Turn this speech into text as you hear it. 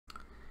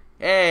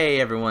Hey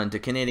everyone, to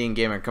Canadian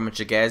Gamer coming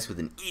to you guys with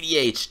an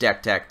EDH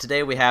deck tech.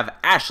 Today we have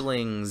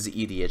Ashling's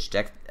EDH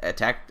deck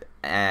tech.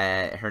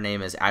 Her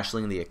name is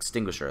Ashling the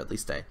Extinguisher, at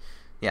least I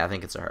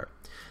think it's her.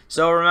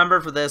 So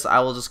remember, for this I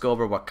will just go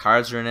over what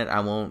cards are in it. I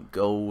won't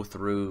go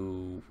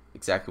through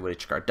exactly what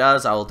each card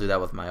does. I will do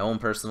that with my own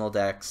personal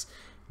decks,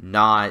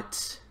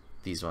 not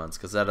these ones,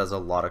 because that has a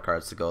lot of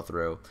cards to go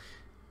through.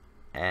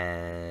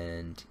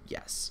 And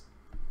yes.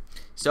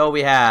 So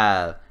we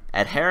have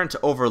Adherent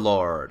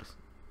Overlord,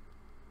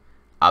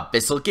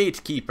 Abyssal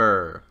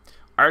Gatekeeper,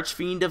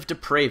 Archfiend of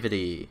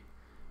Depravity,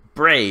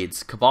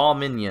 Braids, Cabal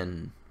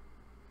Minion,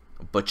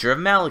 Butcher of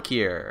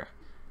Malakir,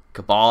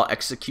 Cabal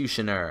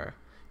Executioner,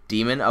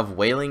 Demon of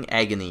Wailing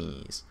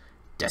Agonies,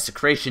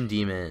 Desecration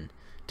Demon,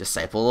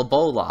 Disciple of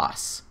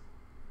Bolas,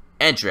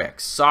 Edric,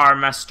 Tsar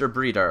Master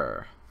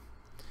Breeder,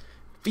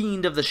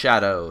 Fiend of the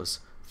Shadows,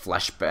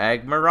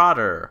 Fleshbag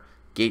Marauder,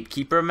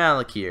 Gatekeeper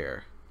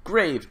Malakir,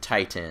 Grave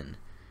Titan,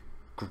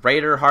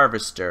 Greater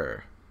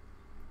Harvester,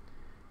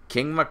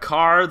 King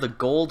Makar the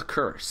Gold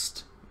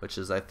Cursed, which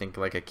is I think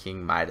like a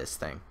King Midas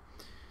thing,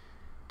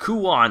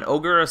 Kuon,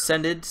 Ogre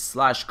Ascended /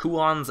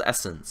 Kuon's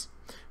Essence,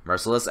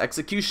 Merciless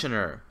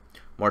Executioner,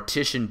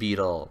 Mortician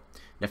Beetle,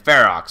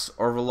 Neferox,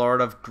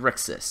 Overlord of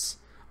Grixis,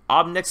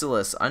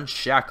 Obnixilis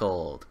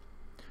Unshackled,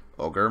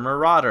 Ogre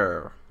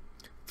Marauder,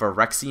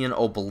 Phyrexian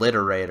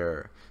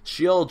Obliterator,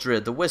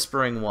 Sheoldred the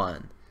Whispering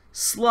One,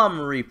 Slum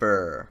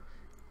Reaper,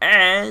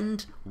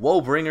 and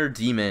Woebringer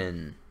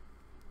Demon.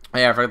 Oh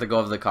yeah, I forgot to go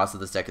over the cost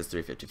of this deck is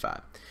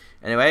 $355.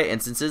 Anyway,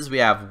 instances, we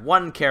have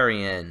 1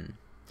 Carrion,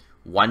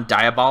 1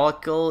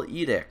 Diabolical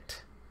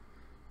Edict,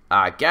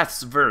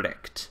 Geth's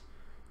Verdict,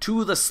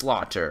 To the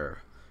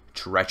Slaughter,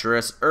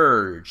 Treacherous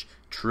Urge,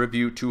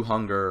 Tribute to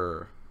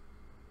Hunger.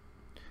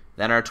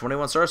 Then our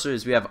 21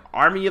 sorceries, we have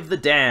Army of the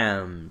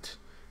Damned,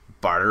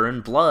 Barter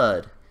in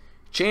Blood,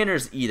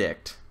 Chainer's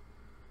Edict,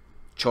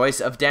 Choice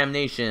of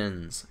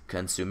Damnations,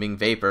 Consuming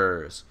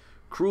Vapors,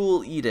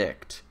 Cruel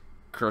Edict,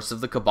 Curse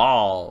of the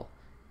Cabal,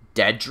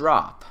 Dead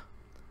Drop,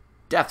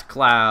 Death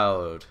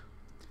Cloud,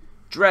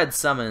 Dread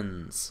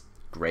Summons,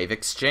 Grave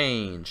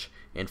Exchange,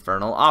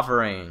 Infernal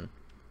Offering,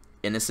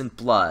 Innocent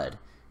Blood,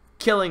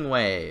 Killing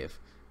Wave,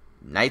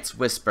 Night's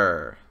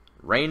Whisper,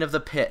 Reign of the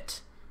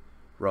Pit,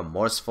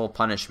 Remorseful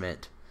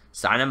Punishment,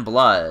 Sign in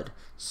Blood,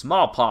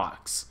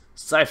 Smallpox,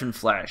 Siphon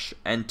Flesh,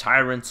 and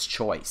Tyrant's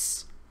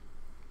Choice.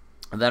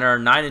 And then our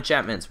 9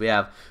 enchantments, we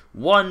have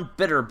 1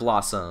 Bitter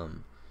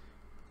Blossom,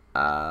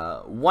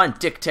 1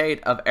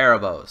 Dictate of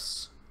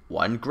Erebos,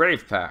 1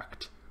 Grave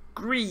Pact,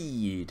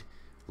 Greed,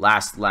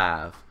 Last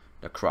Laugh,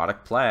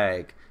 Necrotic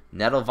Plague,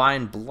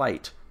 Nettlevine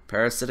Blight,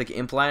 Parasitic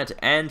Implant,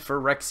 and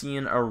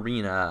Phyrexian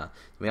Arena.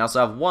 We also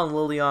have 1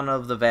 Lilion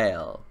of the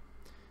Veil.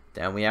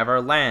 Then we have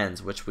our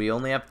lands, which we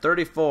only have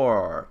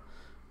 34.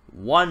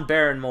 1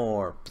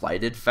 Barrenmoor,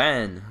 Blighted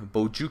Fen,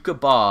 Bojuka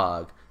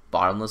Bog,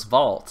 Bottomless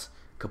Vault,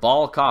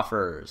 Cabal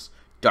Coffers,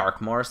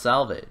 Darkmoor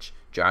Salvage,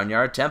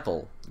 Drownyard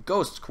Temple,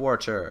 Ghost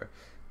Quarter,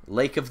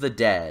 Lake of the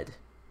Dead,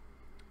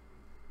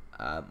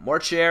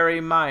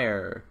 Mortuary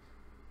Mire,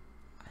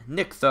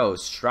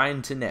 Nykthos,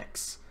 Shrine to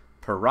Nyx,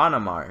 Piranha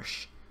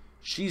Marsh,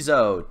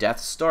 Shizo,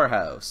 Death's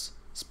Storehouse,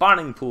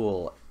 Spawning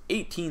Pool,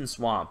 18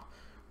 Swamp,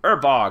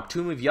 Urbog,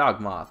 Tomb of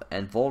Yawgmoth,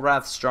 and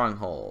Volrath's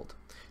Stronghold.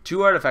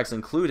 2 artifacts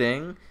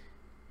including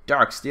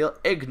Darksteel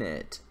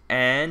Ignite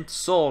and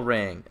Soul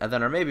Ring. And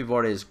then our maybe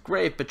board is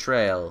Grave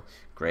Betrayal,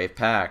 Grave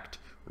Pact,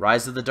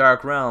 Rise of the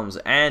Dark Realms,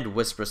 and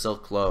Whisper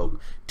Silk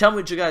Cloak. Tell me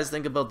what you guys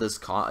think about this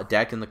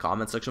deck in the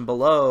comment section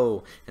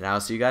below, and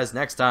I'll see you guys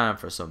next time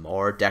for some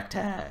more deck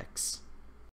techs.